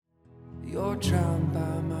You're drowned by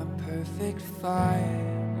my perfect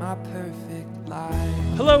fire, my perfect life.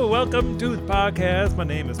 Hello, welcome to the podcast. My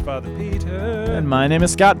name is Father Peter. And my name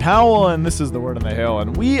is Scott Powell, and this is The Word on the Hill.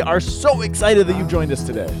 And we are so excited that you've joined us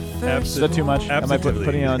today. Is that too much? Absolutely. Am I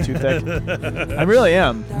putting it on too thick? I really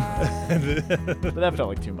am. But that felt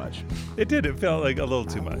like too much. It did. It felt like a little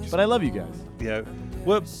too much. But I love you guys. Yeah.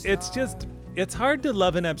 Well, it's hard to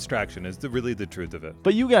love an abstraction is really the truth of it.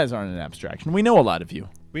 But you guys aren't an abstraction. We know a lot of you.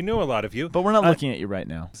 We know a lot of you. But we're not looking at you right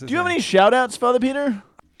now. This is Do you have nice. any shout-outs, Father Peter?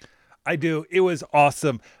 I do. It was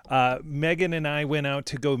awesome. Megan and I went out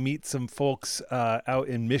to go meet some folks out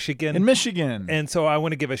in Michigan. In Michigan. And so I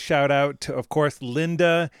want to give a shout out to, of course,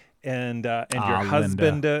 Linda and your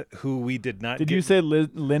husband, who we did not. Did you say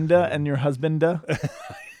Linda and your husband?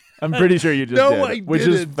 I'm pretty sure you just did. I which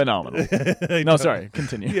is didn't. phenomenal. I No, know. sorry.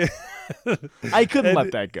 Continue. Yeah. I couldn't And-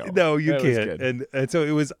 let that go. No, you That was can't. good. And so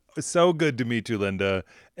it was so good to meet you, Linda.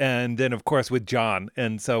 And then, of course, with John.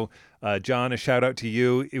 And so, John, a shout out to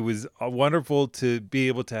you. It was wonderful to be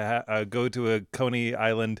able to go to a Coney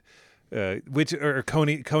Island,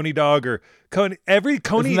 Coney Dog or Coney. Every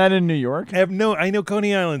Coney. Isn't that in New York? No, I know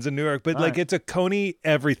Coney Island's in New York, but All like right. it's a Coney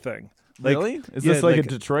everything. Like, Really? Is yeah, this like a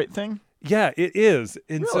Detroit thing? Yeah, it is.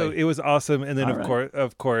 And so Really? it was awesome. And then All right.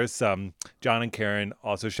 of course, John and Karen,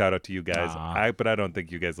 also shout out to you guys. Ah. But I don't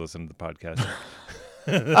think you guys listen to the podcast.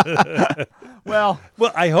 Well,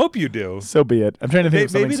 Well, I hope you do. so be it. I'm trying to think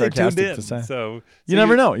of something Maybe they tuned sarcastic in. to say. So You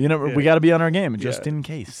never know. yeah. We got to be on our game just Yeah. in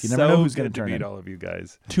case. You never know who's going good to turn meet in. all of you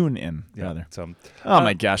guys. Tune in, Yeah. rather. So Oh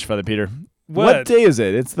my gosh, Father Peter. What? Day is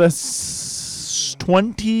it? It's the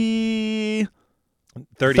 30th.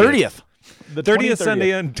 30th. The 30th 20th,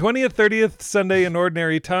 Sunday and 20th, 30th Sunday in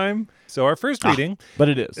Ordinary Time. So our first reading But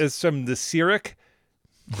it is. is from the Sirach.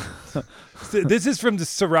 This is from the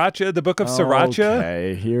Sriracha, the book of Sriracha.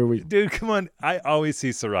 Okay, here we. Dude, come on. I always see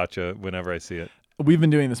Sriracha whenever I see it. We've been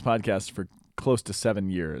doing this podcast for close to 7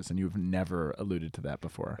 years, and you've never alluded to that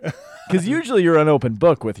before. Because usually you're an open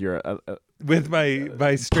book with your With my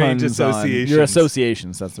strange puns on- associations. Your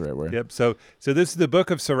associations, that's the right word. Yep. So this is the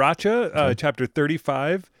book of Sriracha, chapter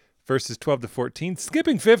 35, verses 12 to 14,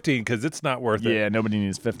 skipping 15 because it's not worth it. Yeah, nobody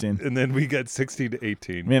needs 15. And then we got 16 to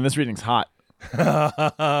 18. Man, this reading's hot. That's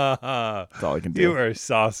all I can do. You are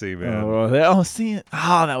saucy, man. See it.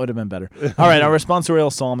 Oh, that would have been better. All right, our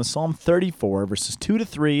responsorial psalm is Psalm 34, verses 2 to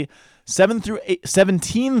 3,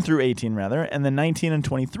 17 through 18, rather, and then 19 and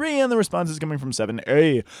 23, and the response is coming from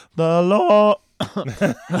 7a. The Lord...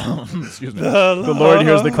 Excuse me. The Lord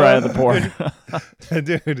hears the cry of the poor.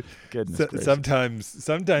 Dude, Goodness gracious. sometimes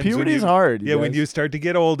when Puberty's you, hard, Yeah, you when guys. you start to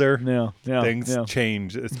get older, Yeah. things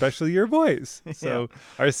change, especially your voice. So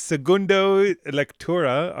our segundo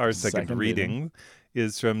lectura, our second Second reading,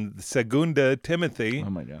 is from Segunda Timothy. Oh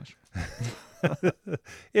my gosh.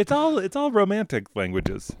 It's all romantic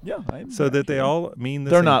languages, Yeah. so that they all mean the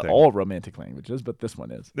They're same not thing. all romantic languages, but this one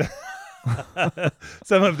is.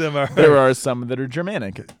 Some of them There are some that are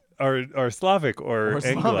Germanic are Slavic or or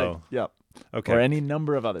Anglo. Slavic. Yep. Okay. Or any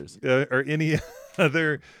number of others. Or any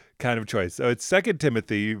other kind of choice. So it's 2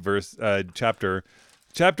 Timothy chapter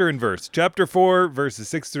and verse. Chapter 4, verses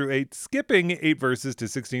 6 through 8, skipping 8 verses to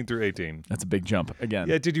 16 through 18. That's a big jump again.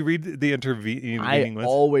 Yeah, did you read the intervening I ones?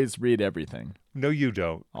 always read everything. No, you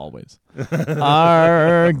don't. Always.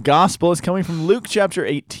 Our gospel is coming from Luke chapter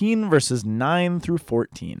 18, verses 9 through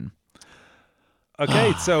 14.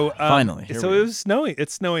 Okay, so Finally, here so we it go. was snowy.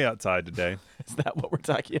 It's snowy outside today. Is that what we're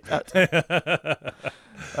talking about?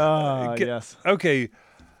 Yes. Okay,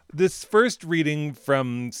 this first reading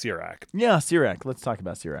from Sirach. Yeah, Sirach. Let's talk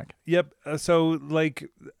about Sirach. Yep. So, like,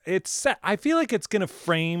 I feel like it's going to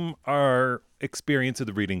frame our experience of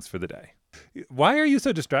the readings for the day. Why are you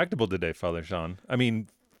so distractible today, Father Sean? I mean,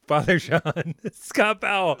 Father Sean, Scott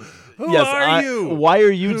Powell. Who are you? Why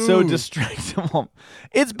are you so Who? distractible?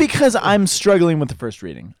 It's because I'm struggling with the first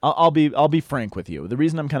reading. I'll be frank with you. The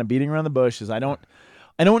reason I'm kind of beating around the bush is I don't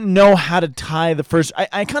know how to tie the first.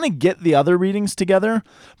 I kind of get the other readings together,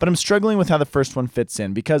 but I'm struggling with how the first one fits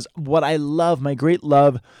in because what I love, my great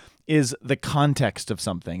love, is the context of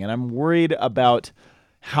something, and I'm worried about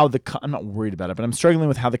how I'm not worried about it, but I'm struggling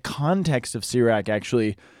with how the context of Sirach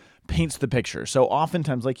actually paints the picture. So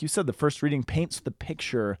oftentimes, like you said, the first reading paints the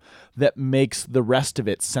picture that makes the rest of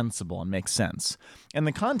it sensible and makes sense. And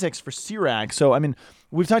the context for Sirach, so I mean,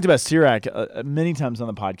 we've talked about Sirach many times on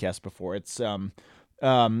the podcast before. It's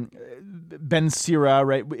Ben Sira,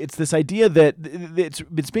 right? It's this idea that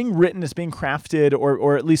it's being written, it's being crafted,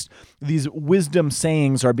 or at least these wisdom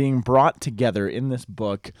sayings are being brought together in this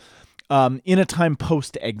book in a time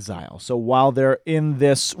post-exile. So while they're in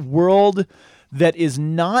this world that is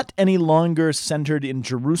not any longer centered in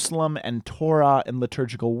Jerusalem and Torah and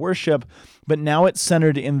liturgical worship, but now it's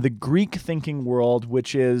centered in the Greek thinking world,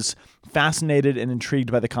 which is fascinated and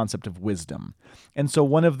intrigued by the concept of wisdom. And so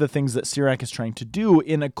one of the things that Sirach is trying to do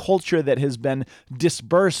in a culture that has been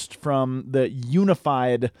dispersed from the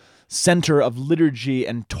unified center of liturgy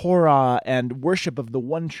and Torah and worship of the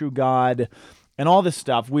one true God and all this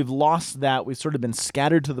stuff, we've lost that. We've sort of been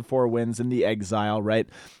scattered to the four winds in the exile, right?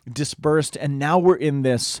 Dispersed, and now we're in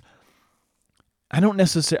this. I don't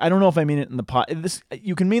know if I mean it in the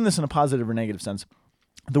you can mean this in a positive or negative sense.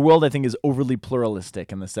 The world, I think, is overly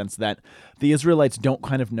pluralistic in the sense that the Israelites don't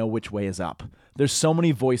kind of know which way is up. There's so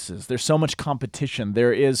many voices. There's so much competition.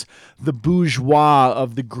 There is the bourgeois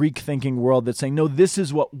of the Greek-thinking world that's saying, no, this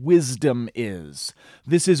is what wisdom is.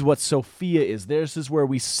 This is what Sophia is. This is where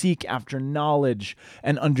we seek after knowledge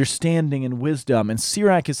and understanding and wisdom. And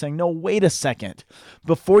Sirach is saying, no, wait a second.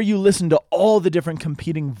 Before you listen to all the different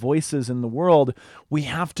competing voices in the world, we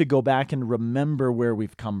have to go back and remember where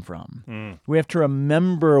we've come from. We have to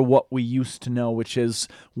remember what we used to know, which is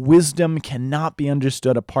wisdom cannot be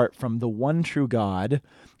understood apart from the one true God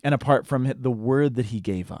and apart from the word that he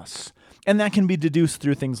gave us. And that can be deduced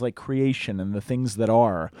through things like creation and the things that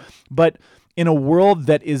are. But in a world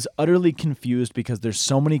that is utterly confused because there's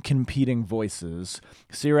so many competing voices,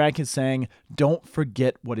 Sirach is saying, don't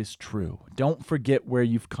forget what is true. Don't forget where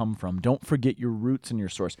you've come from. Don't forget your roots and your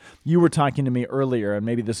source. You were talking to me earlier, and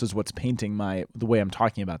maybe this is what's painting the way I'm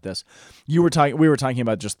talking about this. We were talking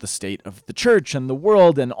about just the state of the church and the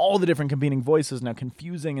world and all the different competing voices, now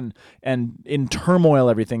confusing and in turmoil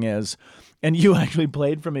everything is. And you actually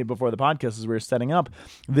played for me before the podcast as we were setting up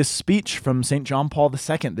this speech from St. John Paul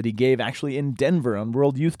II that he gave actually in Denver on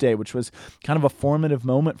World Youth Day, which was kind of a formative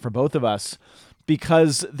moment for both of us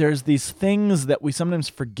because there's these things that we sometimes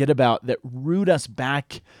forget about that root us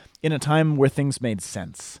back in a time where things made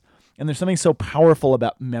sense. And there's something so powerful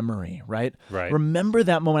about memory, right? Right. Remember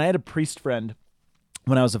that moment. I had a priest friend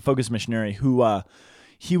when I was a Focus missionary who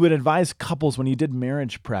he would advise couples when he did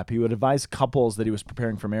marriage prep. He would advise couples that he was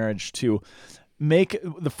preparing for marriage to make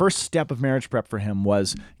the first step of marriage prep for him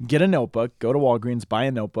was get a notebook, go to Walgreens, buy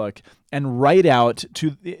a notebook, and write out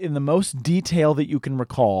in the most detail that you can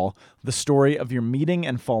recall the story of your meeting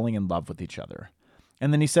and falling in love with each other.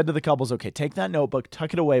 And then he said to the couples, okay, take that notebook,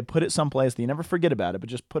 tuck it away, put it someplace that you never forget about it, but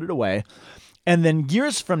just put it away. And then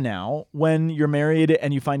years from now, when you're married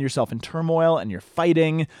and you find yourself in turmoil and you're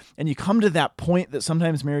fighting and you come to that point that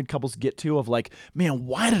sometimes married couples get to of like, man,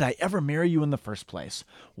 why did I ever marry you in the first place?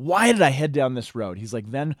 Why did I head down this road? He's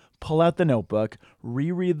like, then pull out the notebook,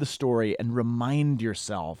 reread the story, and remind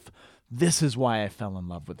yourself, this is why I fell in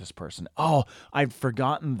love with this person. Oh, I'd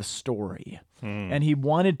forgotten the story. And he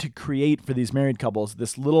wanted to create for these married couples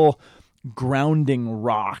this little grounding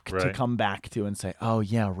rock to come back to and say, oh,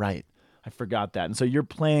 yeah, right. I forgot that. And so you're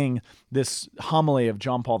playing this homily of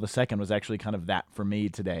John Paul II was actually kind of that for me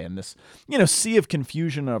today. And this, sea of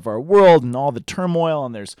confusion of our world and all the turmoil,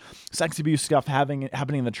 and there's sex abuse stuff happening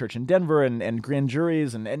in the church in Denver and grand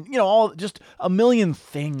juries and all just a million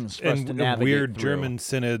things for us to navigate weird through. German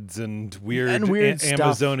synods and weird stuff.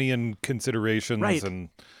 Amazonian considerations. Right.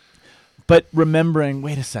 But remembering,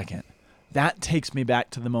 wait a second, that takes me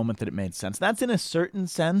back to the moment that it made sense. That's in a certain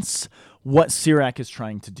sense what Sirach is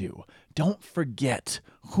trying to do. Don't forget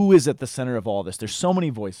who is at the center of all this. There's so many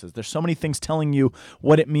voices. There's so many things telling you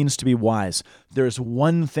what it means to be wise. There's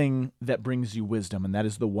one thing that brings you wisdom, and that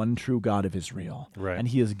is the one true God of Israel. Right. And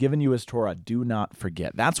he has given you his Torah. Do not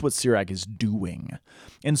forget. That's what Sirach is doing.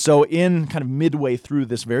 And so in kind of midway through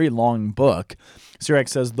this very long book, Sirach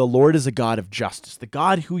says, the Lord is a God of justice, the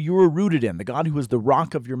God who you are rooted in, the God who is the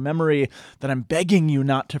rock of your memory that I'm begging you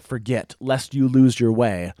not to forget, lest you lose your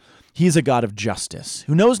way. He's a God of justice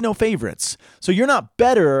who knows no favorites. So you're not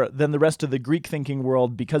better than the rest of the Greek-thinking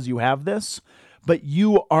world because you have this, but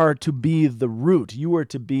you are to be the root. You are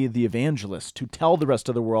to be the evangelist, to tell the rest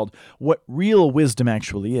of the world what real wisdom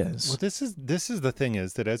actually is. Well, this is the thing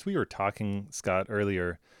is that as we were talking, Scott,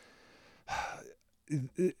 earlier,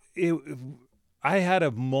 I had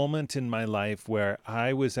a moment in my life where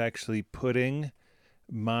I was actually putting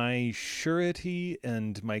my surety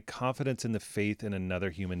and my confidence in the faith in another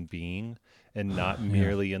human being and not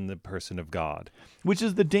merely in the person of God. Which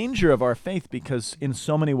is the danger of our faith, because in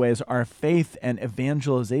so many ways our faith and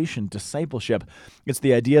evangelization, discipleship, it's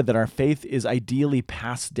the idea that our faith is ideally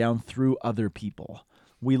passed down through other people.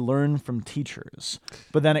 We learn from teachers,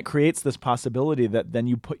 but then it creates this possibility that then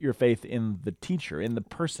you put your faith in the teacher, in the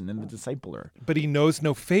person, in the discipler. But he knows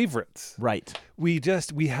no favorites. Right. We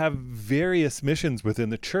have various missions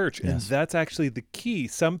within the church, and Yes. that's actually the key.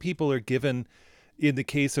 Some people are given, in the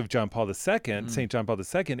case of John Paul II, St. John Paul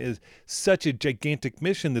II is such a gigantic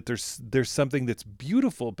mission that there's something that's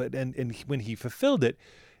beautiful, but and when he fulfilled it,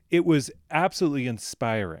 it was absolutely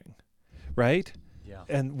inspiring, right? Yeah.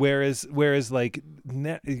 And whereas like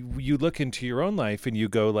you look into your own life and you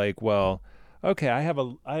go like, well, okay, I have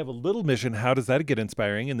a little mission. How does that get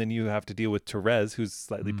inspiring? And then you have to deal with Therese, who's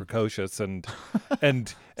slightly precocious and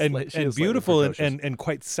beautiful and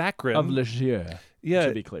quite saccharine. Of Lisieux, Yeah,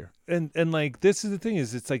 to be clear. And like this is the thing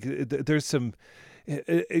is it's like there's some.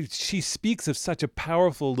 She speaks of such a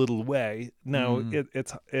powerful little way. Now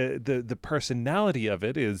it's the personality of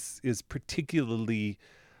it is particularly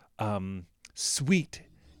sweet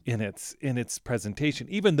in its presentation,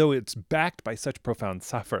 even though it's backed by such profound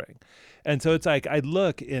suffering. And so it's like I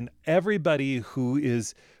look in everybody who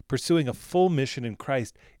is pursuing a full mission in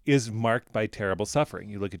Christ is marked by terrible suffering.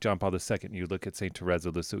 You look at John Paul II, you look at Saint Therese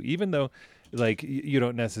of Lisieux, even though like you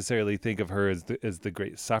don't necessarily think of her as the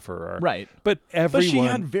great sufferer. Right. But everyone, But she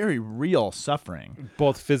had very real suffering.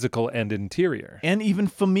 both physical and interior. And even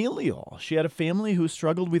familial. She had a family who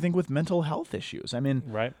struggled, we think, with mental health issues. I mean,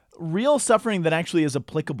 Right. real suffering that actually is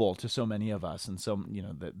applicable to so many of us and so,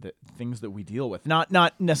 the things that we deal with.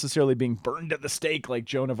 Not necessarily being burned at the stake like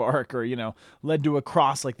Joan of Arc or, led to a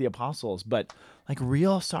cross like the apostles, but like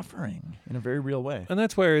real suffering in a very real way. And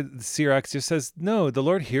that's where Syrax just says, no, the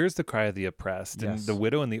Lord hears the cry of the oppressed and Yes. the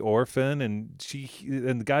widow and the orphan,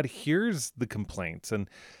 and God hears the complaints, and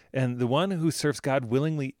the one who serves God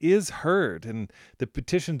willingly is heard, and the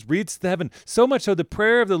petitions reach the heaven. So much so the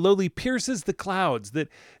prayer of the lowly pierces the clouds, that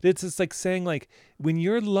it's just like saying, like, when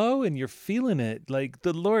you're low and you're feeling it, like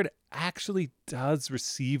the Lord actually does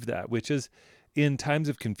receive that, which is in times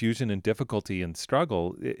of confusion and difficulty and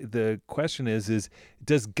struggle. The question is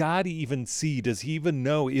does God even see? Does he even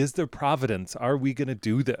know? Is there providence? Are we going to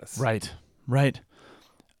do this? Right.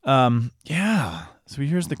 Yeah. So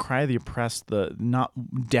here's the cry of the oppressed, the not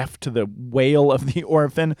deaf to the wail of the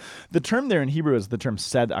orphan. The term there in Hebrew is the term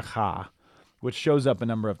tzedakah, which shows up a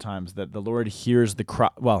number of times, that the Lord hears the cry.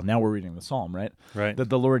 Well, now we're reading the Psalm, right? Right. That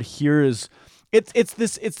the Lord hears.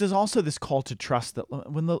 There's also this call to trust that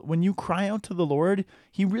when you cry out to the Lord,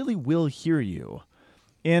 he really will hear you.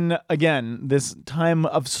 In, again, this time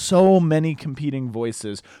of so many competing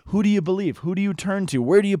voices, who do you believe? Who do you turn to?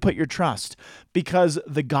 Where do you put your trust? Because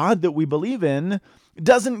the God that we believe in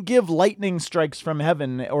doesn't give lightning strikes from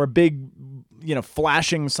heaven or a big,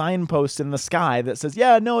 flashing signpost in the sky that says,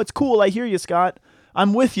 yeah, no, it's cool. I hear you, Scott.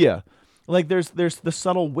 I'm with you. Like there's the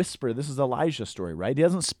subtle whisper. This is Elijah's story, right? He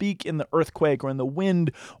doesn't speak in the earthquake or in the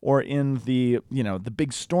wind or in the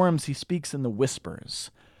big storms. He speaks in the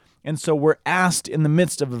whispers. And so we're asked in the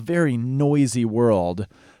midst of a very noisy world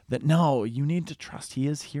that, no, you need to trust he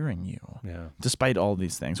is hearing you. Yeah. Despite all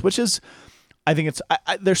these things, which is, I think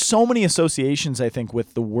there's so many associations, I think,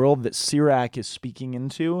 with the world that Sirach is speaking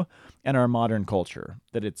into and our modern culture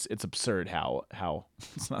that it's absurd how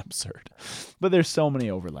it's not absurd, but there's so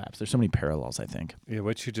many overlaps. There's so many parallels, I think. Yeah,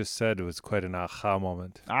 what you just said was quite an aha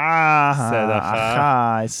moment.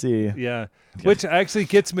 I see. Yeah. Which actually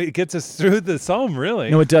gets us through the psalm, really.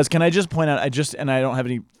 No, it does. Can I just point out, and I don't have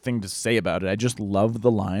anything to say about it, I just love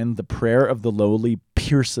the line, the prayer of the lowly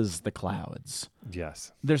pierces the clouds.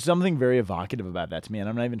 Yes. There's something very evocative about that to me, and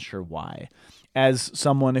I'm not even sure why. As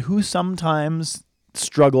someone who sometimes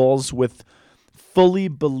struggles with fully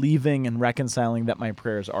believing and reconciling that my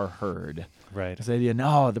prayers are heard. Right. This idea,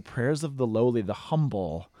 no, the prayers of the lowly, the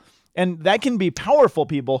humble. And that can be powerful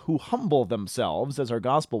people who humble themselves, as our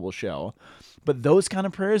gospel will show. But those kind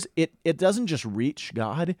of prayers, it doesn't just reach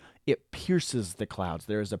God, it pierces the clouds.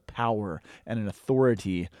 There is a power and an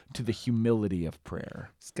authority to the humility of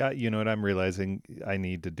prayer. Scott, you know what I'm realizing I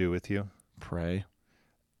need to do with you? Pray.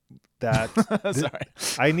 That Sorry.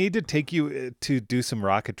 I need to take you to do some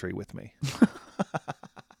rocketry with me.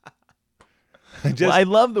 Well, I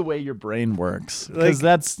love the way your brain works, because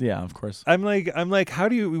that's, yeah, of course. I'm like, how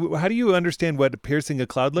do you understand what piercing a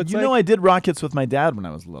cloud looks like? I did rockets with my dad when I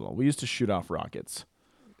was little. We used to shoot off rockets.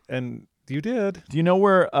 And you did. Do you know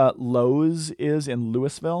where Lowe's is in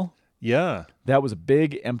Louisville? Yeah. That was a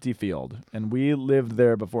big empty field, and we lived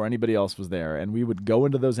there before anybody else was there. And we would go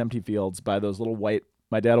into those empty fields by those little white,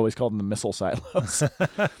 my dad always called them the missile silos,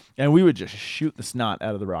 and we would just shoot the snot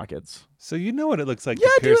out of the rockets. So you know what it looks like Yeah,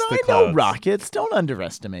 to pierce dude, the I clouds. know rockets. Don't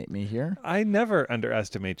underestimate me here. I never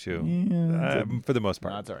underestimate you, Yeah, for the most No,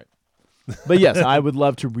 part. that's all right. But yes, I would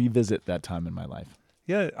love to revisit that time in my life.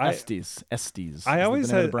 Yeah, Estes. I is the always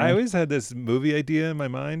name of the had brand. I always had this movie idea in my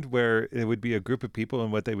mind where it would be a group of people,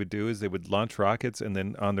 and what they would do is they would launch rockets, and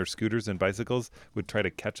then on their scooters and bicycles would try to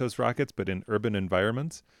catch those rockets, but in urban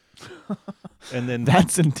environments. And then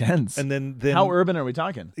That's intense. and then How urban are we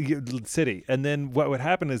talking? city. And then what would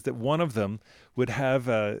happen is that one of them would have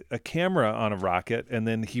a camera on a rocket, and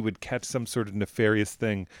then he would catch some sort of nefarious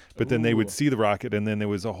thing, but then they would see the rocket, and then there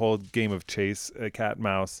was a whole game of chase, cat and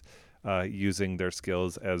mouse, using their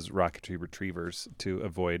skills as rocketry retrievers to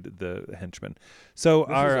avoid the henchmen. So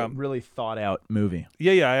This is a really thought out movie.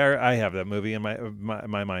 I have that movie in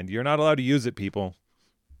my mind. You're not allowed to use it, people.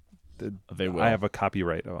 They will. I have a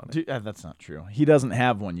copyright on it. That's not true. He doesn't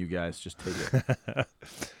have one. You guys just take it.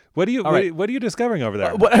 What are you All right. what are you discovering over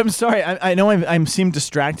there? I'm sorry. I know I seem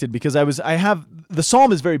distracted because I have the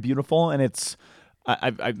psalm is very beautiful, and it's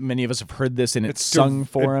many of us have heard this and it's sung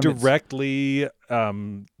for him. Directly.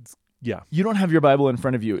 Yeah. You don't have your Bible in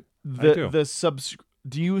front of you. I do.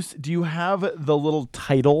 Do you have the little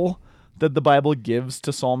title that the Bible gives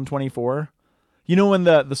to Psalm 24? You know when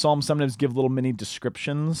the Psalms sometimes give little mini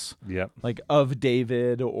descriptions, Yep. like of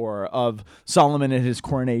David or of Solomon at his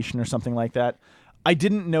coronation or something like that. I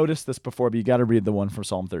didn't notice this before, but you got to read the one from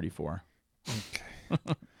Psalm 34.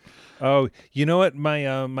 Oh, you know what?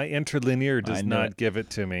 My interlinear does I knew not it. give it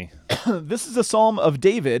to me. This is a psalm of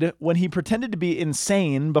David when he pretended to be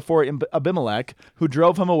insane before Abimelech, who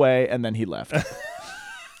drove him away, and then he left.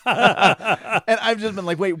 And I've just been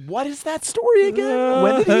like, wait, what is that story again?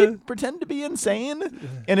 When did he pretend to be insane?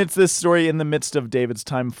 And it's this story in the midst of David's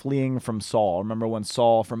time fleeing from Saul. Remember when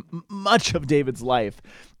Saul, from much of David's life,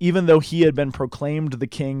 even though he had been proclaimed the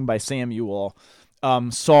king by Samuel,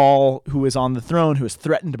 Saul, who is on the throne, who is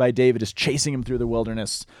threatened by David, is chasing him through the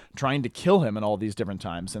wilderness, trying to kill him in all these different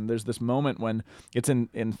times. And there's this moment when it's in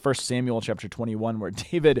 1 Samuel chapter 21 where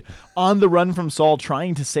David, on the run from Saul,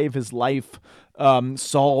 trying to save his life,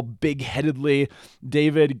 Saul big-headedly,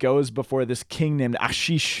 David goes before this king named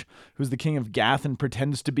Ashish, who's the king of Gath, and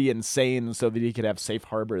pretends to be insane so that he could have safe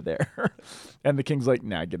harbor there. And the king's like,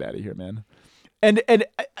 nah, get out of here, man. And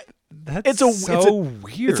That's it's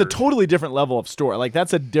weird. It's a totally different level of story. Like,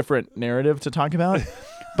 that's a different narrative to talk about.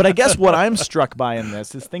 But I guess what I'm struck by in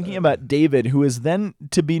this is thinking about David, who is then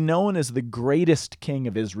to be known as the greatest king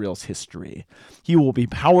of Israel's history. He will be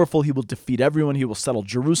powerful. He will defeat everyone. He will settle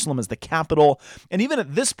Jerusalem as the capital. And even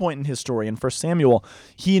at this point in his story, in 1 Samuel,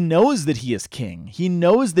 he knows that he is king. He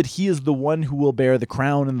knows that he is the one who will bear the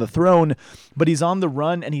crown and the throne. But he's on the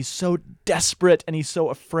run, and he's so desperate, and he's so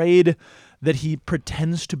afraid that he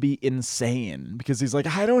pretends to be insane because he's like,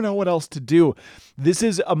 I don't know what else to do. This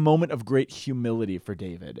is a moment of great humility for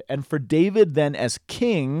David. And for David then as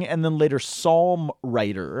king and then later psalm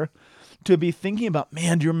writer to be thinking about,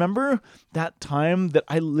 man, do you remember that time that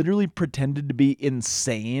I literally pretended to be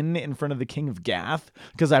insane in front of the king of Gath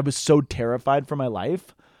because I was so terrified for my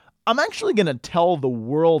life? I'm actually going to tell the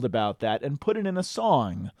world about that and put it in a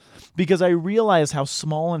song because I realize how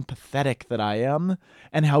small and pathetic that I am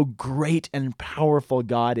and how great and powerful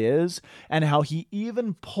God is and how he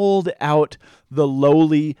even pulled out the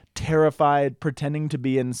lowly, terrified, pretending to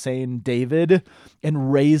be insane David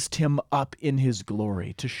and raised him up in his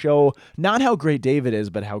glory to show not how great David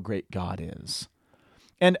is, but how great God is.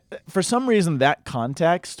 And for some reason, that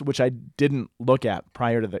context, which I didn't look at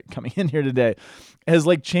prior to coming in here today, has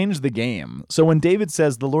like changed the game. So when David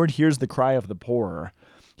says the Lord hears the cry of the poor,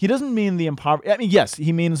 he doesn't mean the impoverished. I mean, yes,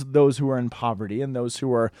 he means those who are in poverty and those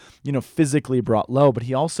who are, physically brought low, but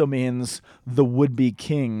he also means the would-be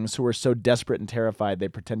kings who are so desperate and terrified they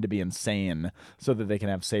pretend to be insane so that they can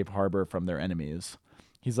have safe harbor from their enemies.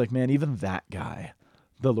 He's like, man, even that guy,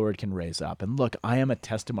 the Lord can raise up. And look, I am a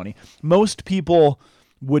testimony. Most people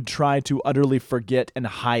would try to utterly forget and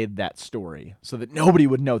hide that story so that nobody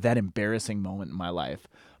would know that embarrassing moment in my life.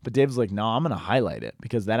 But Dave's like, no, I'm going to highlight it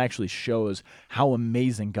because that actually shows how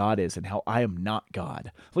amazing God is and how I am not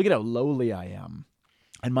God. Look at how lowly I am.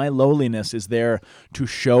 And my lowliness is there to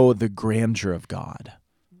show the grandeur of God.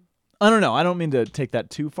 I don't know. I don't mean to take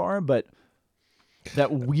that too far, but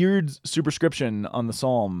that weird superscription on the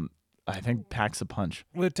psalm, I think, packs a punch.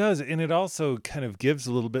 Well, it does. And it also kind of gives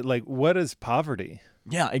a little bit like, what is poverty?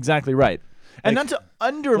 Yeah, exactly right. And not to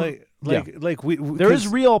there is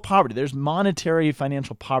real poverty. There's monetary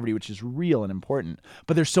financial poverty, which is real and important.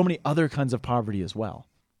 But there's so many other kinds of poverty as well.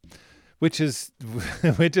 Which is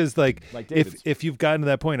like if you've gotten to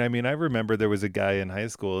that point. I mean, I remember there was a guy in high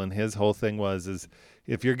school and his whole thing is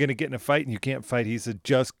if you're going to get in a fight and you can't fight, he said,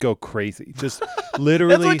 just go crazy. Just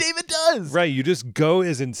literally. That's what David does. Right. You just go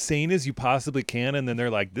as insane as you possibly can. And then they're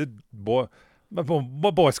like, boy,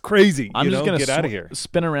 my boy's crazy. I'm just gonna get out of here.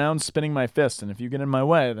 spin around, spinning my fist, and if you get in my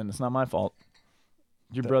way, then it's not my fault.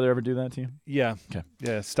 Did your brother ever do that to you? Yeah. Okay.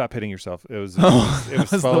 Yeah. Stop hitting yourself. It was. That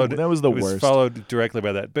was followed. that was the it was worst. followed directly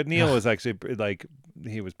by that. But Neil was actually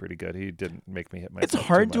he was pretty good. He didn't make me hit myself. It's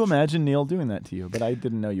hard too to much. imagine Neil doing that to you, but I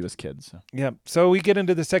didn't know you as kids. So. Yeah. So we get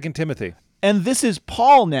into the 2 Timothy. And this is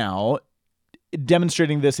Paul now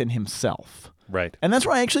demonstrating this in himself. Right. And that's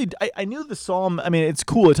why I knew the psalm. I mean, it's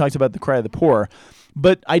cool. It talks about the cry of the poor,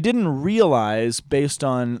 but I didn't realize, based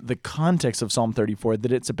on the context of Psalm 34,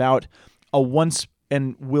 that it's about a once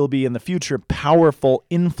and will be in the future powerful,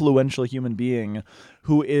 influential human being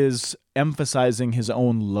who is emphasizing his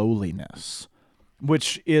own lowliness,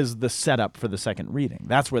 which is the setup for the second reading.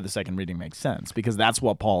 That's where the second reading makes sense, because that's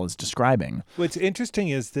what Paul is describing. What's interesting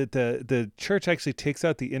is that the church actually takes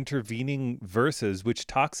out the intervening verses, which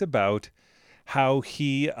talks about how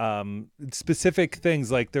he specific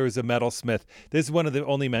things, like there was a metalsmith. This is one of the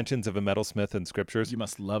only mentions of a metalsmith in scriptures. You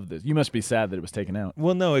must love this. You must be sad that it was taken out.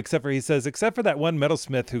 Well, no, except for that one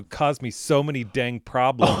metalsmith who caused me so many dang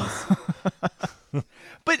problems.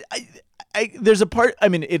 But there's a part. I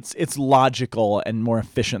mean, it's logical and more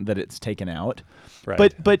efficient that it's taken out.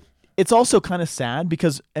 Right. But it's also kind of sad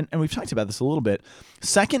because, and we've talked about this a little bit.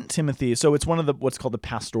 2 Timothy. So it's one of the what's called the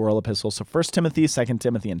pastoral epistles. So 1 Timothy, 2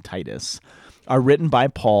 Timothy, and Titus are written by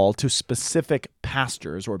Paul to specific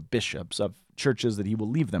pastors or bishops of churches that he will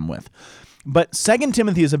leave them with. But 2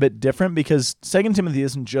 Timothy is a bit different because 2 Timothy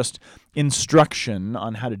isn't just instruction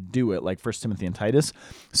on how to do it like 1 Timothy and Titus.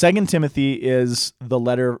 2 Timothy is the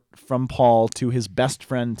letter from Paul to his best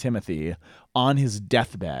friend Timothy on his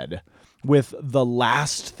deathbed with the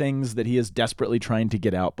last things that he is desperately trying to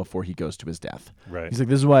get out before he goes to his death. Right. He's like,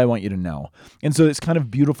 this is what I want you to know. And so it's kind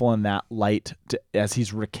of beautiful in that light as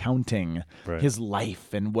he's recounting his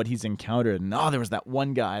life and what he's encountered. And there was that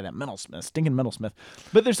one guy, that metalsmith, stinking metalsmith.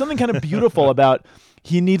 But there's something kind of beautiful about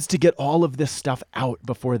he needs to get all of this stuff out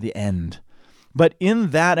before the end. But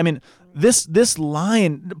in that, I mean, this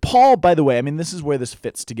line, Paul, by the way, I mean, this is where this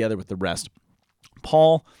fits together with the rest.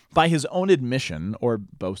 Paul, by his own admission or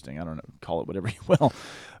boasting, I don't know, call it whatever you will,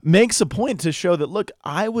 makes a point to show that, look,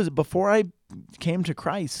 before I came to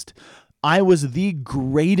Christ, I was the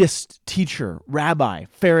greatest teacher, rabbi,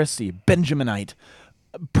 Pharisee, Benjaminite,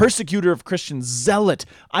 persecutor of Christians, zealot.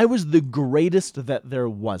 I was the greatest that there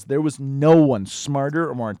was. There was no one smarter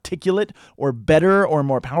or more articulate or better or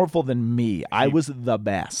more powerful than me. I was the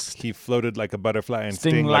best. He floated like a butterfly and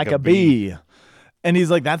Sting like a bee. And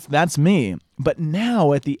he's like, that's me. But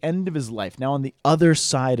now at the end of his life, now on the other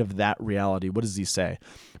side of that reality, what does he say?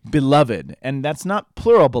 Beloved. And that's not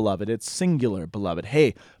plural beloved, it's singular beloved.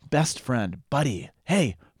 Hey, best friend, buddy.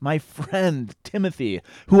 Hey, my friend Timothy,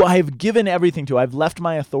 who I have given everything to, I've left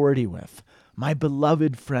my authority with. My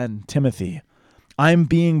beloved friend Timothy. I'm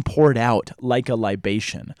being poured out like a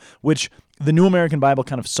libation, which the New American Bible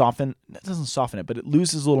kind of it doesn't soften it, but it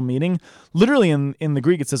loses a little meaning. Literally in the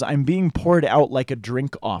Greek, it says, I'm being poured out like a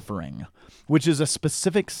drink offering, which is a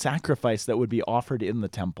specific sacrifice that would be offered in the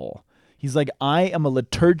temple. He's like, I am a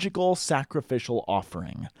liturgical sacrificial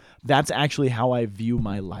offering. That's actually how I view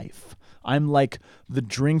my life. I'm like the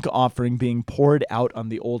drink offering being poured out on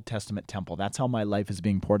the Old Testament temple. That's how my life is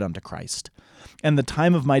being poured onto Christ. And the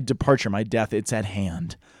time of my departure, my death, it's at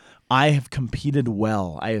hand. I have competed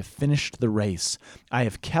well. I have finished the race. I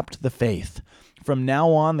have kept the faith. From now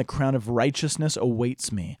on, the crown of righteousness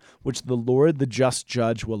awaits me, which the Lord, the just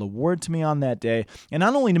judge, will award to me on that day, and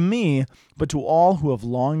not only to me, but to all who have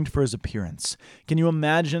longed for his appearance. Can you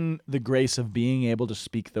imagine the grace of being able to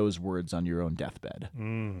speak those words on your own deathbed?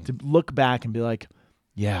 To look back and be like,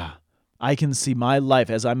 yeah, I can see my life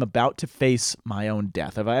as I'm about to face my own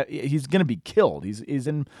death. He's going to be killed. He's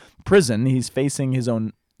in prison. He's facing his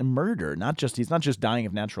own murder. He's not just dying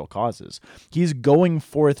of natural causes. He's going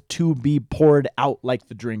forth to be poured out like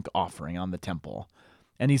the drink offering on the temple.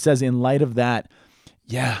 And he says, in light of that,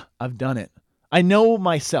 yeah, I've done it. I know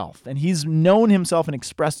myself, and he's known himself and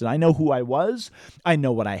expressed it. I know who I was. I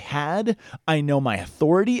know what I had. I know my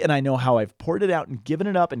authority, and I know how I've poured it out and given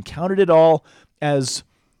it up and counted it all as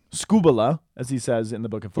scubala, as he says in the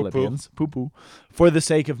book of Philippians, poo-poo, for the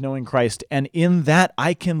sake of knowing Christ. And in that,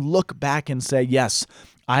 I can look back and say, yes,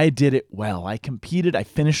 I did it well. I competed. I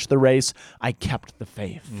finished the race. I kept the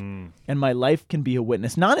faith. And my life can be a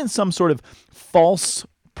witness, not in some sort of false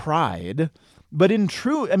pride, but in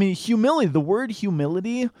true, humility. The word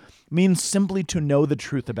humility means simply to know the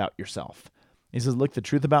truth about yourself. He says, look, the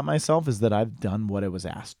truth about myself is that I've done what I was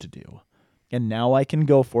asked to do. And now I can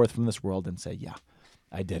go forth from this world and say, yeah,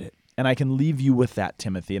 I did it. And I can leave you with that,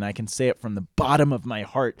 Timothy, and I can say it from the bottom of my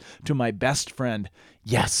heart to my best friend.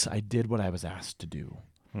 Yes, I did what I was asked to do.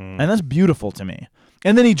 And that's beautiful to me.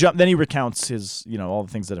 And then he recounts his, all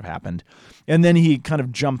the things that have happened. And then he kind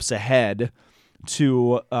of jumps ahead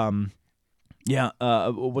to what's going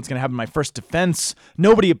to happen in my first defense.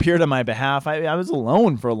 Nobody appeared on my behalf. I was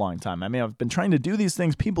alone for a long time. I mean, I've been trying to do these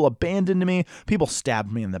things. People abandoned me. People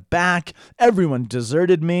stabbed me in the back. Everyone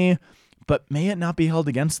deserted me. But may it not be held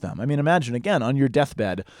against them. I mean, imagine, again, on your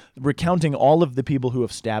deathbed, recounting all of the people who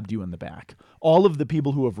have stabbed you in the back, all of the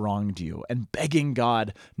people who have wronged you, and begging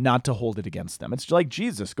God not to hold it against them. It's like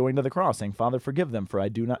Jesus going to the cross saying, Father, forgive them, for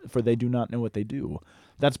they do not know what they do.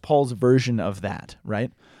 That's Paul's version of that,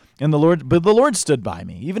 right? And the Lord stood by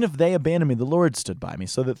me. Even if they abandoned me, the Lord stood by me,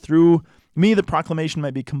 so that through me the proclamation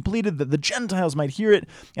might be completed, that the Gentiles might hear it,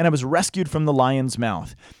 and I was rescued from the lion's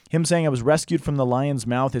mouth. Him saying I was rescued from the lion's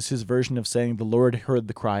mouth is his version of saying the Lord heard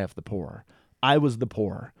the cry of the poor. I was the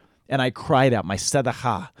poor, and I cried out, my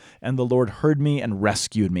tzedakah, and the Lord heard me and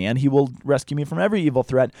rescued me, and he will rescue me from every evil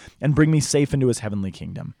threat and bring me safe into his heavenly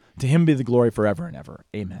kingdom. To him be the glory forever and ever.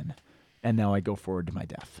 Amen. And now I go forward to my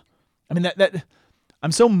death. I mean, that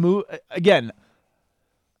I'm so moved. Again,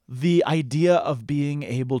 the idea of being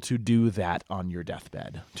able to do that on your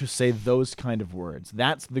deathbed, to say those kind of words,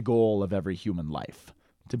 that's the goal of every human life.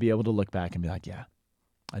 To be able to look back and be like, yeah,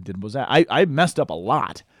 I messed up a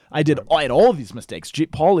lot. I had all of these mistakes.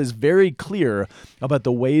 Paul is very clear about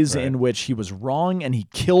the ways in which he was wrong, and he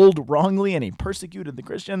killed wrongly, and he persecuted the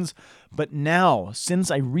Christians. But now, since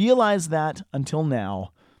I realized that until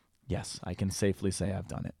now, yes, I can safely say I've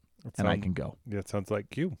done it. I can go. Yeah, it sounds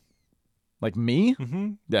like you. Like me?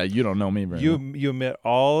 Mm-hmm. Yeah, you don't know me very well. You admit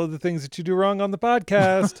all of the things that you do wrong on the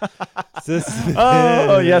podcast.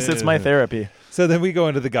 Oh, yes, it's my therapy. So then we go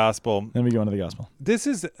into the gospel. This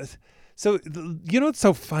is, so, what's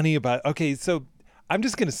so funny about, okay, so I'm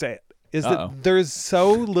just going to say it, is that there's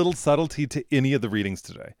so little subtlety to any of the readings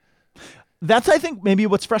today. That's, I think, maybe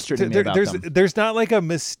what's frustrating me about them. There's not like a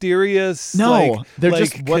mysterious... No, they're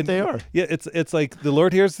just what they are. Yeah, it's like the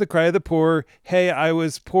Lord hears the cry of the poor. Hey, I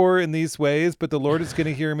was poor in these ways, but the Lord is going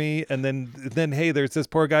to hear me. And then, hey, there's this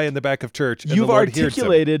poor guy in the back of church. And You've the Lord hears him.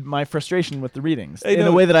 articulated my frustration with the readings in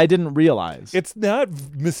a way that I didn't realize. It's not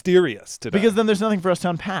mysterious today. Because then there's nothing for us to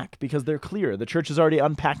unpack, because they're clear. The church has already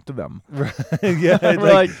unpacked them. Right. Yeah,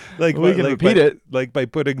 we can repeat it. Like by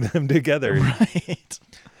putting them together. Right.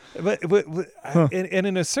 But and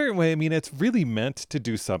in a certain way, I mean, it's really meant to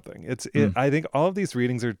do something. I think all of these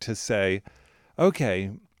readings are to say,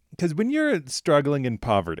 okay, because when you're struggling in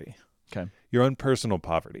poverty, okay, your own personal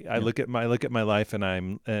poverty, I look at my life, and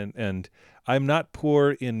I'm not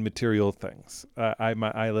poor in material things.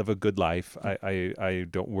 I live a good life. I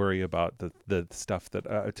don't worry about the stuff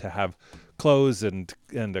that to have clothes and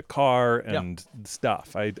a car and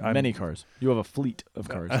stuff. I'm many cars. You have a fleet of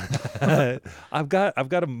cars. I've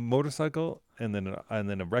got a motorcycle, and then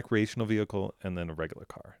a recreational vehicle, and then a regular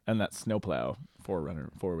car. And that snowplow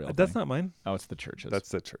 4-wheel. That's not mine. Oh, it's the church's. That's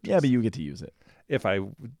the church's. Yeah, but you get to use it. If I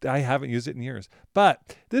haven't used it in years, but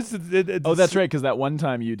this is. Oh, that's right, because that one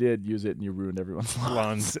time you did use it and you ruined everyone's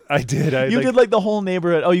lawns. I did. You did like the whole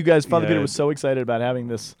neighborhood. Oh, you guys, Father Peter was so excited about having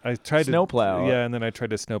this. I tried snowplow. And then I tried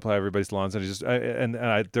to snowplow everybody's lawns, and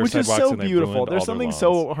their which is sidewalks, so and beautiful. There's something something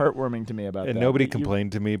so heartwarming to me about that. And nobody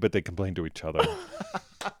complained to me, but they complained to each other.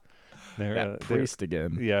 That priest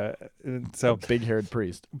again. Yeah. So big-haired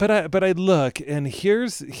priest. But I look, and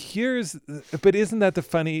here's but isn't that the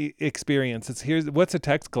funny experience? What's a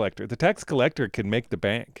tax collector? The tax collector can make the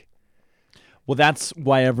bank. Well, that's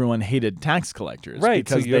why everyone hated tax collectors. Right.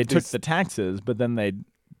 Because they took the taxes, but then they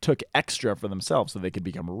took extra for themselves so they could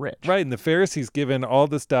become rich. Right. And the Pharisees given all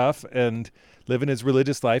the stuff and living his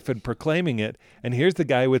religious life and proclaiming it. And here's the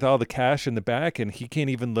guy with all the cash in the back, and he can't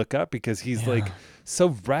even look up because he's like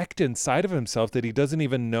so wrecked inside of himself that he doesn't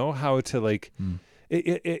even know how to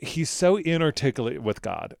he's so inarticulate with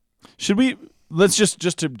God. Should we let's just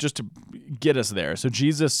to get us there. So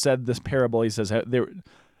Jesus said this parable. He says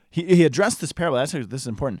he addressed this parable. This is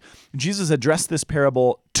important. Jesus addressed this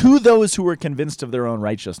parable to those who were convinced of their own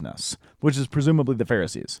righteousness, which is presumably the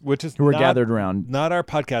Pharisees, who were gathered around. Not our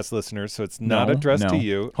podcast listeners, so it's not addressed to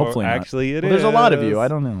you. Hopefully not. Actually, it is. There's a lot of you. I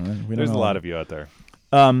don't know. There's a lot of you out there.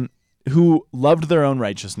 Who loved their own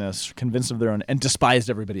righteousness, convinced of their own, and despised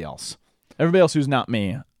everybody else. Everybody else who's not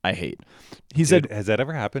me, I hate. He said, has that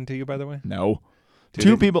ever happened to you, by the way? No. Dude,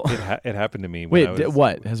 Two people. It happened to me. Wait,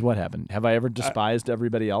 what happened? Have I ever despised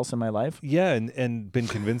everybody else in my life? Yeah, and been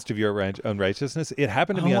convinced of your own righteousness. It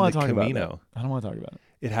happened to me on the Camino. I don't want to talk about it.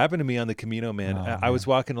 It happened to me on the Camino, man. I was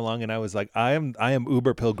walking along and I was like, I am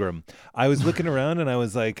Uber pilgrim. I was looking around and I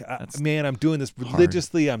was like, man, I'm doing this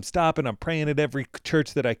religiously. I'm stopping. I'm praying at every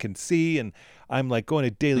church that I can see. And I'm like going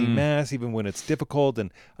to daily mass, even when it's difficult.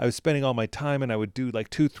 And I was spending all my time and I would do like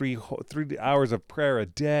 3 hours of prayer a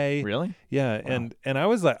day. Really? Yeah. Wow. And I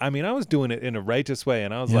was like, I mean, I was doing it in a righteous way.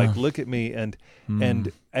 And I was like, look at me. And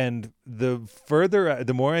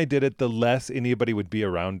the more I did it, the less anybody would be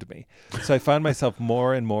around me. So I found myself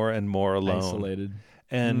more and more and more alone. Isolated.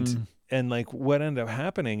 And like what ended up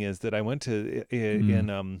happening is that I went to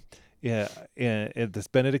at this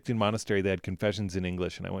Benedictine monastery. They had confessions in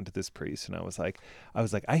English, and I went to this priest, and I was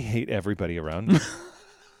like, I hate everybody around me.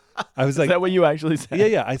 I was like, is that what you actually said?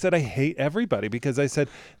 Yeah. I said, I hate everybody, because I said,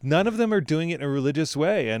 none of them are doing it in a religious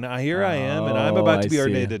way. And here I am, and I'm about to be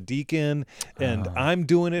ordained a deacon, and I'm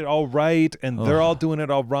doing it all right, and they're all doing it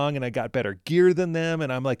all wrong, and I got better gear than them.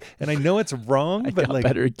 And I'm like, and I know it's wrong, but got like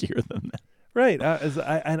better gear than them. Right.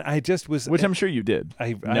 I just was. Which I'm sure you did,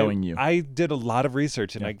 knowing you. I did a lot of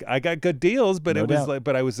research, and I got good deals, but No it was doubt. like,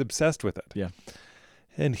 but I was obsessed with it. Yeah.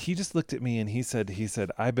 And he just looked at me and he said,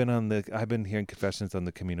 I've been hearing confessions on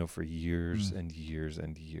the Camino for years and years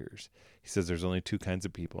and years. He says, there's only 2 kinds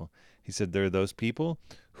of people. He said, there are those people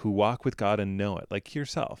who walk with God and know it, like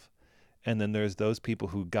yourself. And then there's those people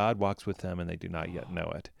who God walks with them and they do not yet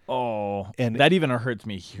know it. Oh, And that even hurts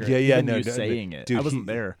me hearing you saying it. Dude, I wasn't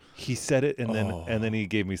there. He said it, and then he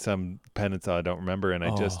gave me some penance I don't remember, and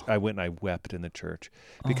I went and I wept in the church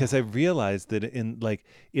because I realized that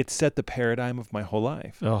it set the paradigm of my whole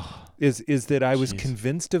life. Is that I was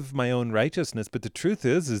convinced of my own righteousness, but the truth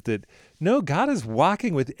is that no, God is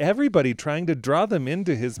walking with everybody, trying to draw them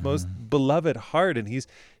into His most beloved heart, and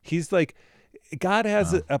He's like, God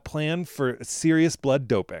has a plan for serious blood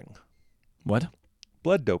doping. What?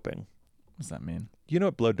 Blood doping. What does that mean? You know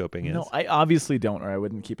what blood doping is? No, I obviously don't, or I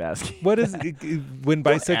wouldn't keep asking. What is when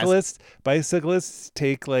bicyclists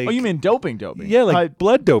take like? Oh, you mean doping? Yeah, like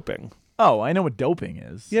blood doping. Oh, I know what doping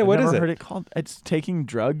is. Yeah, I've never is it? heard it called. It's taking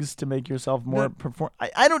drugs to make yourself more perform.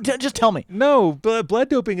 I don't. Just tell me. No, blood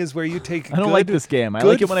doping is where you take. I don't like this game. I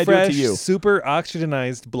like it when I do it to you. Super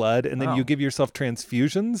oxygenized blood, and then you give yourself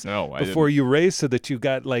transfusions before you race, so that you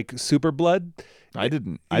got like super blood. I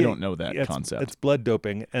didn't. I don't know that concept. It's blood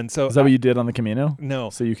doping, and so is that what you did on the Camino? No,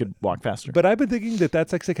 so you could walk faster. But I've been thinking that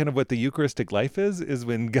that's actually kind of what the Eucharistic life is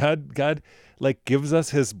when God like gives us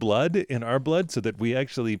His blood in our blood, so that we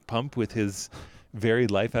actually pump with His very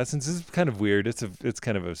life essence. It's kind of weird. It's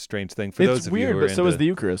kind of a strange thing for those of you who are but so is the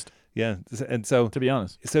Eucharist. Yeah, and so to be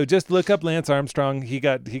honest, so just look up Lance Armstrong. He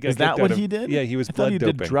got. Is that what he did? Yeah, he was I blood thought he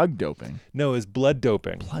doping. did drug doping. No, it was blood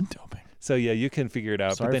doping. Blood doping. So yeah, you can figure it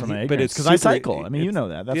out. Sorry but for my but ignorance, it's because I cycle. I mean, you know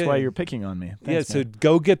that. That's why you're picking on me. Thanks, so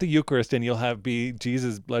go get the Eucharist, and you'll be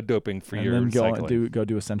Jesus blood doping for your and then cycling. go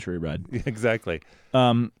do a century ride. Exactly.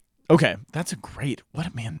 Okay, that's a great. What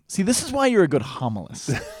a man. See, this is why you're a good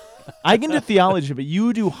homilist. I can do theology, but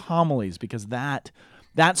you do homilies because that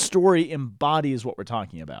story embodies what we're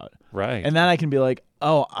talking about. Right. And then I can be like,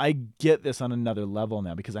 oh, I get this on another level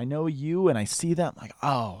now because I know you and I see that. I'm like,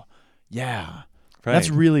 oh, yeah. Right.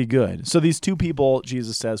 That's really good. So these 2 people,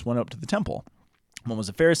 Jesus says, went up to the temple. One was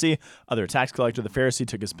a Pharisee, other a tax collector. The Pharisee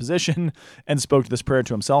took his position and spoke this prayer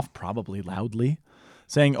to himself, probably loudly,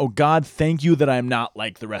 saying, oh God, thank you that I'm not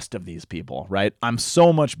like the rest of these people, right? I'm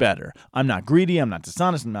so much better. I'm not greedy. I'm not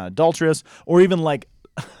dishonest. I'm not adulterous. Or even like,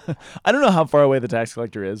 I don't know how far away the tax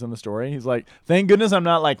collector is in the story. He's like, thank goodness I'm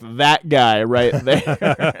not like that guy right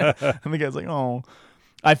there. And the guy's like, oh,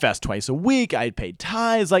 I fast twice a week. I paid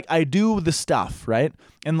tithes. Like, I do the stuff, right?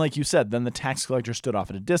 And like you said, then the tax collector stood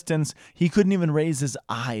off at a distance. He couldn't even raise his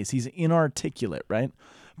eyes. He's inarticulate, right?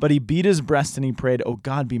 But he beat his breast and he prayed, oh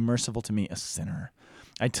God, be merciful to me, a sinner.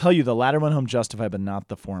 I tell you, the latter went home justified, but not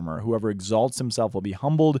the former. Whoever exalts himself will be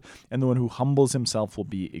humbled, and the one who humbles himself will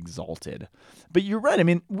be exalted. But you're right. I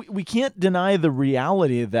mean, we can't deny the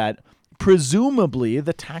reality that presumably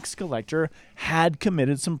the tax collector had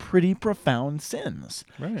committed some pretty profound sins.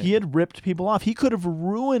 Right. He had ripped people off. He could have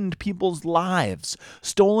ruined people's lives,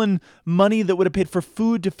 stolen money that would have paid for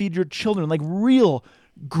food to feed your children, like real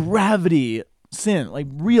gravity sin, like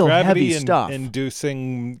real heavy stuff.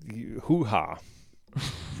 Inducing hoo-ha.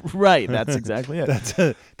 Right, that's exactly it.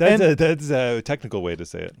 That's a technical way to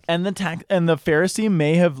say it. And the Pharisee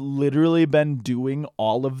may have literally been doing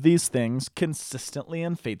all of these things consistently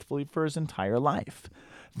and faithfully for his entire life.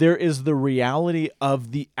 There is the reality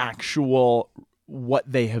of the actual what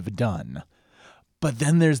they have done. But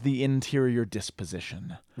then there's the interior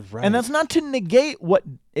disposition. Right. And that's not to negate what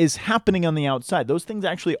is happening on the outside. Those things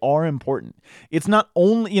actually are important. It's not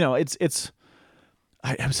only, it's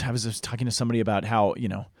I was just talking to somebody about how,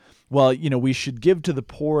 well, we should give to the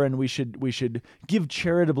poor and we should give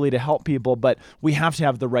charitably to help people, but we have to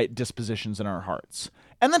have the right dispositions in our hearts.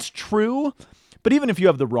 And that's true. But even if you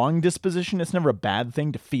have the wrong disposition, it's never a bad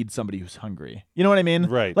thing to feed somebody who's hungry. You know what I mean?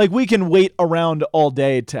 Right. Like, we can wait around all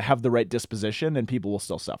day to have the right disposition and people will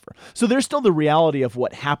still suffer. So there's still the reality of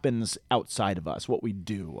what happens outside of us, what we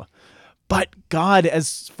do. But God,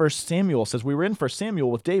 as 1 Samuel says, we were in 1 Samuel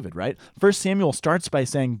with David, right? 1 Samuel starts by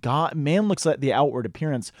saying, man looks at the outward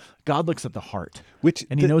appearance, God looks at the heart,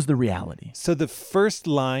 and he knows the reality. So the first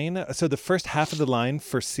half of the line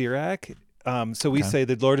for Sirach, so we say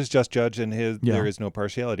the Lord is just judge and there is no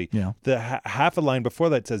partiality. Yeah. The half a line before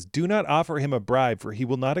that says, do not offer him a bribe, for he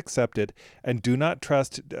will not accept it, and do not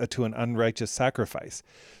trust to an unrighteous sacrifice.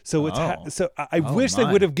 So I wish they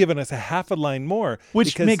would have given us a half a line more.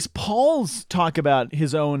 Which makes Paul's talk about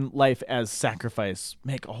his own life as sacrifice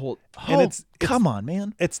make a whole... come on,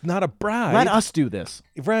 man. It's not a bribe. Let us do this.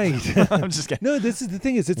 Right. I'm just kidding. No, this is the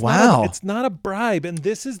thing it's not a bribe. And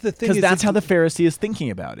this is the thing. Because that's how the Pharisee is thinking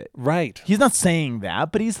about it. Right. He's not saying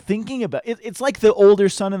that, but he's thinking about it. It's like the older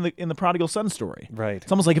son in the prodigal son story. Right.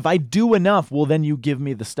 It's almost like, if I do enough, well, then you give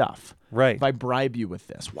me the stuff. Right. If I bribe you with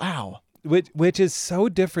this. Wow. Which is so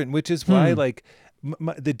different, which is why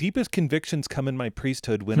the deepest convictions come in my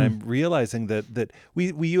priesthood when I'm realizing that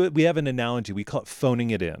we have an analogy. We call it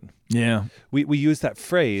phoning it in. Yeah. We use that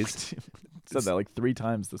phrase. Said that like 3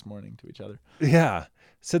 times this morning to each other. Yeah.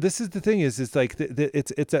 So this is the thing it's like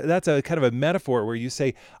that's a kind of a metaphor where you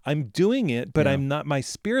say, I'm doing it, but I'm not, my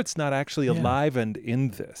spirit's not actually alive and in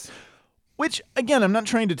this. Which, again, I'm not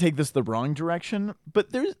trying to take this the wrong direction,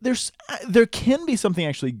 but there can be something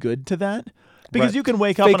actually good to that. Because you can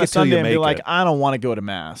wake up on a Sunday and be like, I don't want to go to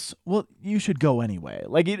Mass. Well, you should go anyway.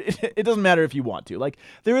 Like, it doesn't matter if you want to. Like,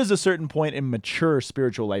 there is a certain point in mature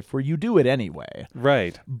spiritual life where you do it anyway.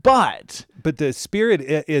 Right. But the spirit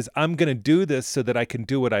is, I'm going to do this so that I can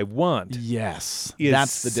do what I want. Yes. Is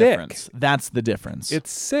that's the sick. difference. That's the difference. It's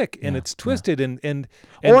sick and it's twisted and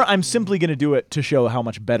or I'm simply going to do it to show how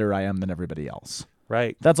much better I am than everybody else.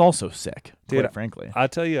 Right. That's also sick, Dude, quite frankly. I'll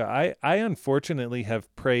tell you, I unfortunately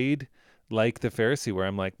have prayed like the Pharisee, where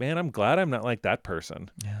I'm like, man, I'm glad I'm not like that person.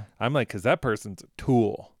 Yeah. I'm like, because that person's a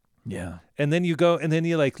tool. Yeah. And then you go, and then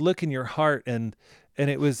you like look in your heart, and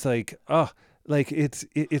it was like, like it's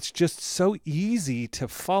just so easy to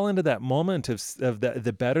fall into that moment of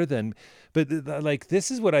the better than, but like this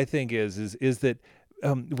is what I think is that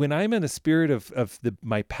when I'm in a spirit of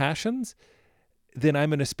my passions, then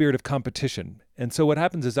I'm in a spirit of competition, and so what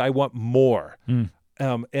happens is I want more.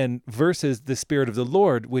 And versus the Spirit of the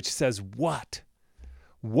Lord, which says, what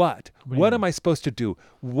am I supposed to do?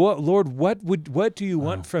 Lord, what do you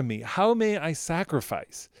want from me? How may I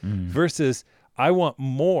sacrifice? Versus, I want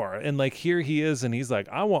more. And like, here he is, and he's like,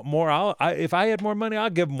 I want more. If I had more money, I'll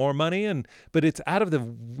give more money. But it's out of the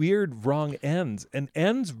weird wrong ends, and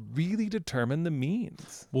ends really determine the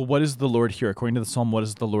means. Well, what does the Lord hear? According to the Psalm, what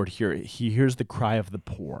does the Lord hear? He hears the cry of the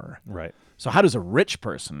poor. Right. So how does a rich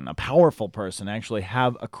person, a powerful person, actually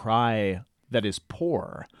have a cry that is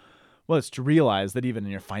poor? Well, it's to realize that even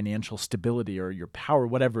in your financial stability or your power,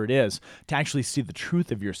 whatever it is, to actually see the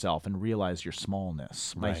truth of yourself and realize your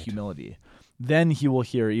smallness, my humility. Then he will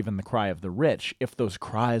hear even the cry of the rich if those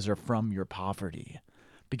cries are from your poverty.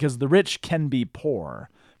 Because the rich can be poor.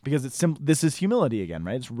 Because this is humility again,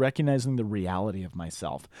 right? It's recognizing the reality of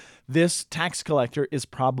myself. This tax collector is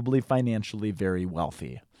probably financially very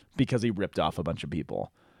wealthy, because he ripped off a bunch of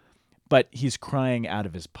people. But he's crying out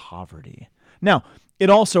of his poverty. Now, it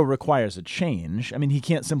also requires a change. I mean, he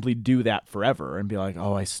can't simply do that forever and be like,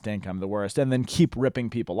 oh, I stink, I'm the worst, and then keep ripping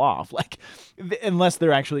people off. Like, unless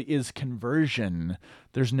there actually is conversion,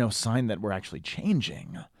 there's no sign that we're actually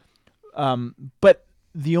changing. But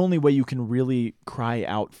the only way you can really cry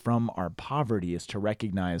out from our poverty is to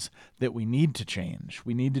recognize that we need to change.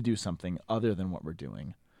 We need to do something other than what we're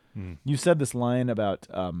doing. You said this line about,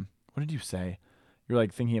 what did you say? You're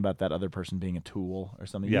like thinking about that other person being a tool or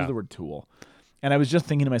something. You used the word tool. And I was just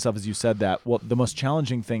thinking to myself as you said that, well, the most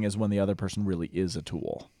challenging thing is when the other person really is a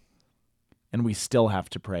tool. And we still have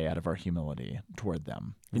to pray out of our humility toward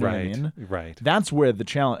them. You know what I mean? Right. That's where the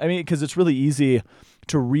challenge, I mean, because it's really easy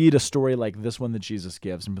to read a story like this one that Jesus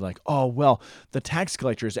gives and be like, oh, well, the tax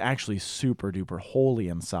collector is actually super duper holy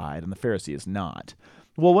inside and the Pharisee is not.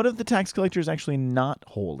 Well, what if the tax collector is actually not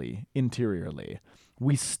holy interiorly?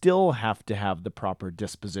 We still have to have the proper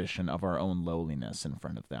disposition of our own lowliness in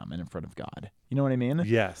front of them and in front of God. You know what I mean?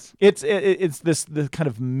 Yes. It's the kind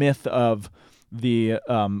of myth of the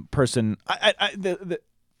person.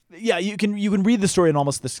 Yeah, you can read the story in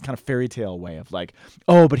almost this kind of fairy tale way of like,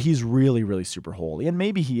 oh, but he's really, really super holy. And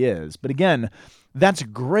maybe he is. But again, that's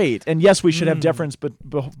great. And yes, we should have deference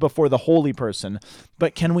before the holy person.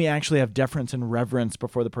 But can we actually have deference and reverence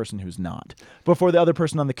before the person who's not? Before the other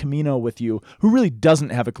person on the Camino with you who really doesn't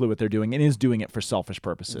have a clue what they're doing and is doing it for selfish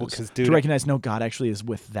purposes. Well, 'cause, dude, to recognize, no, God actually is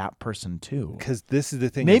with that person too. Because this is the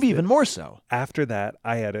thing. Maybe is even that more so. After that,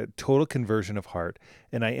 I had a total conversion of heart,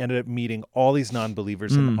 and I ended up meeting all these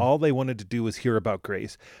non-believers, and all they wanted to do was hear about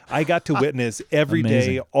grace. I got to witness every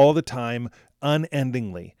day, Amazing. all the time,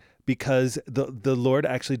 unendingly, because the Lord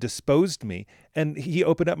actually disposed me, and he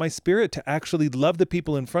opened up my spirit to actually love the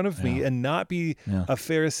people in front of me and not be a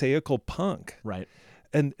Pharisaical punk. Right.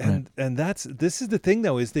 And this is the thing,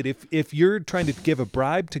 though, is that if you're trying to give a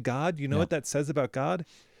bribe to God, you know what that says about God?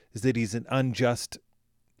 Is that he's an unjust.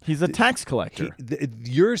 He's a tax collector.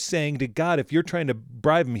 You're saying to God, if you're trying to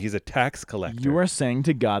bribe him, he's a tax collector. You are saying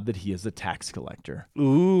to God that he is a tax collector.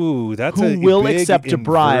 Ooh, that's who a will big accept a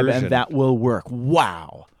bribe, inversion. and that will work.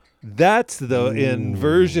 Wow. That's the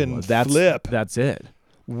inversion flip. That's it.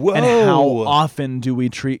 Whoa. And how often do we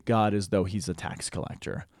treat God as though he's a tax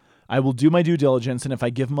collector? I will do my due diligence, and if I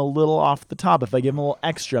give him a little off the top, if I give him a little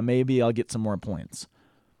extra, maybe I'll get some more points.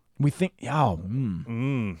 We think,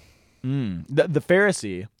 the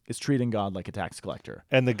Pharisee is treating God like a tax collector.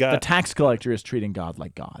 And the The tax collector is treating God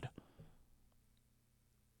like God.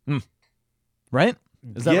 Right?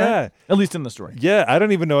 Is that right? At least in the story. Yeah, I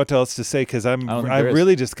don't even know what else to say because I there is.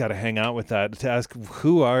 really just got to hang out with that to ask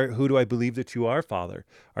who do I believe that you are, Father?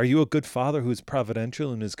 Are you a good Father who's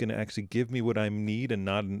providential and is going to actually give me what I need and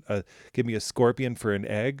not give me a scorpion for an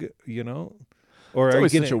egg? You know, or It's are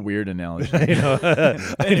always you such a weird analogy. I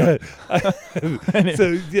know.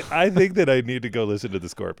 So I think that I need to go listen to the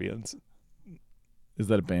Scorpions. Is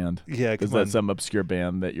that a band? Yeah, Is come that on. some obsure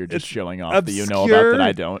band that you're just It's showing off that you know obscure. about that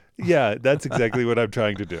I don't? Yeah, that's exactly what I'm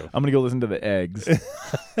trying to do. I'm gonna go listen to the Eggs. Oh,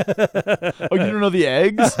 you don't know the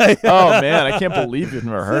Eggs? Oh man, I can't believe you've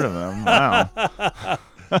never heard of them. Wow.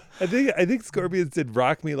 I think Scorpions did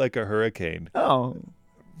 "Rock Me Like a Hurricane." Oh,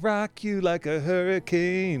 Rock you like a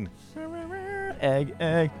hurricane. egg.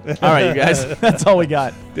 All right, you guys, that's all we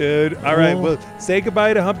got. Dude, all right, well, say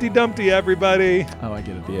goodbye to Humpty Dumpty, everybody. Oh, I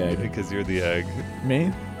get it. The egg. Because you're the egg.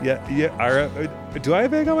 Me? Yeah. Do I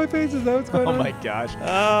have egg on my face? Is that what's going on? Oh my gosh.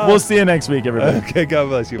 Oh. We'll see you next week, everybody. Okay, God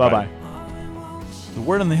bless you. Bye-bye. The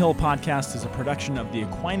Word on the Hill podcast is a production of the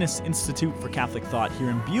Aquinas Institute for Catholic Thought here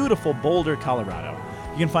in beautiful Boulder, Colorado.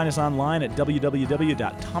 You can find us online at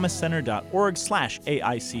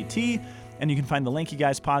www.thomascenter.org/AICT, and you can find the Lanky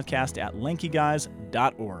Guys podcast at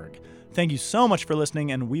lankyguys.org. Thank you so much for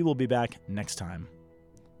listening, and we will be back next time.